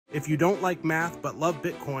If you don't like math but love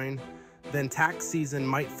Bitcoin, then tax season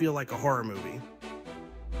might feel like a horror movie.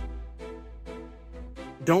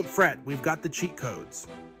 Don't fret, we've got the cheat codes.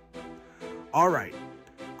 All right,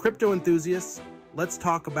 crypto enthusiasts, let's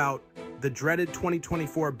talk about the dreaded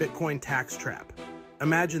 2024 Bitcoin tax trap.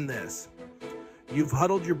 Imagine this. You've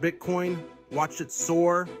huddled your Bitcoin, watched it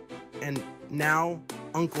soar, and now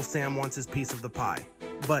Uncle Sam wants his piece of the pie.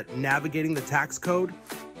 But navigating the tax code?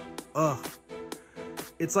 Ugh.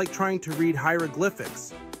 It's like trying to read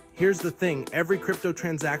hieroglyphics. Here's the thing, every crypto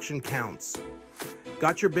transaction counts.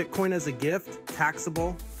 Got your Bitcoin as a gift?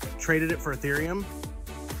 Taxable. Traded it for Ethereum?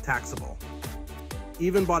 Taxable.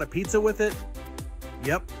 Even bought a pizza with it?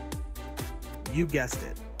 Yep. You guessed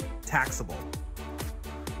it. Taxable.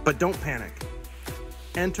 But don't panic.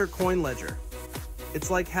 Enter CoinLedger. It's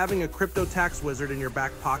like having a crypto tax wizard in your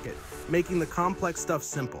back pocket, making the complex stuff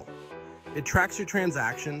simple. It tracks your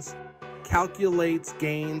transactions, calculates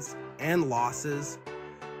gains and losses,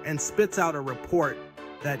 and spits out a report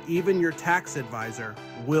that even your tax advisor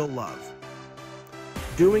will love.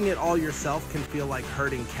 Doing it all yourself can feel like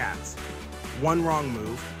herding cats. One wrong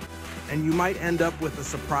move, and you might end up with a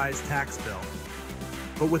surprise tax bill.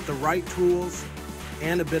 But with the right tools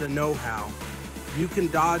and a bit of know-how, you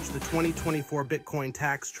can dodge the 2024 Bitcoin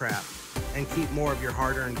tax trap and keep more of your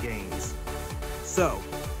hard-earned gains. So,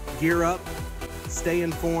 gear up, stay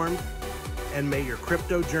informed, and may your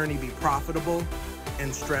crypto journey be profitable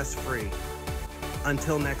and stress-free.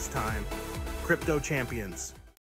 Until next time, Crypto Champions.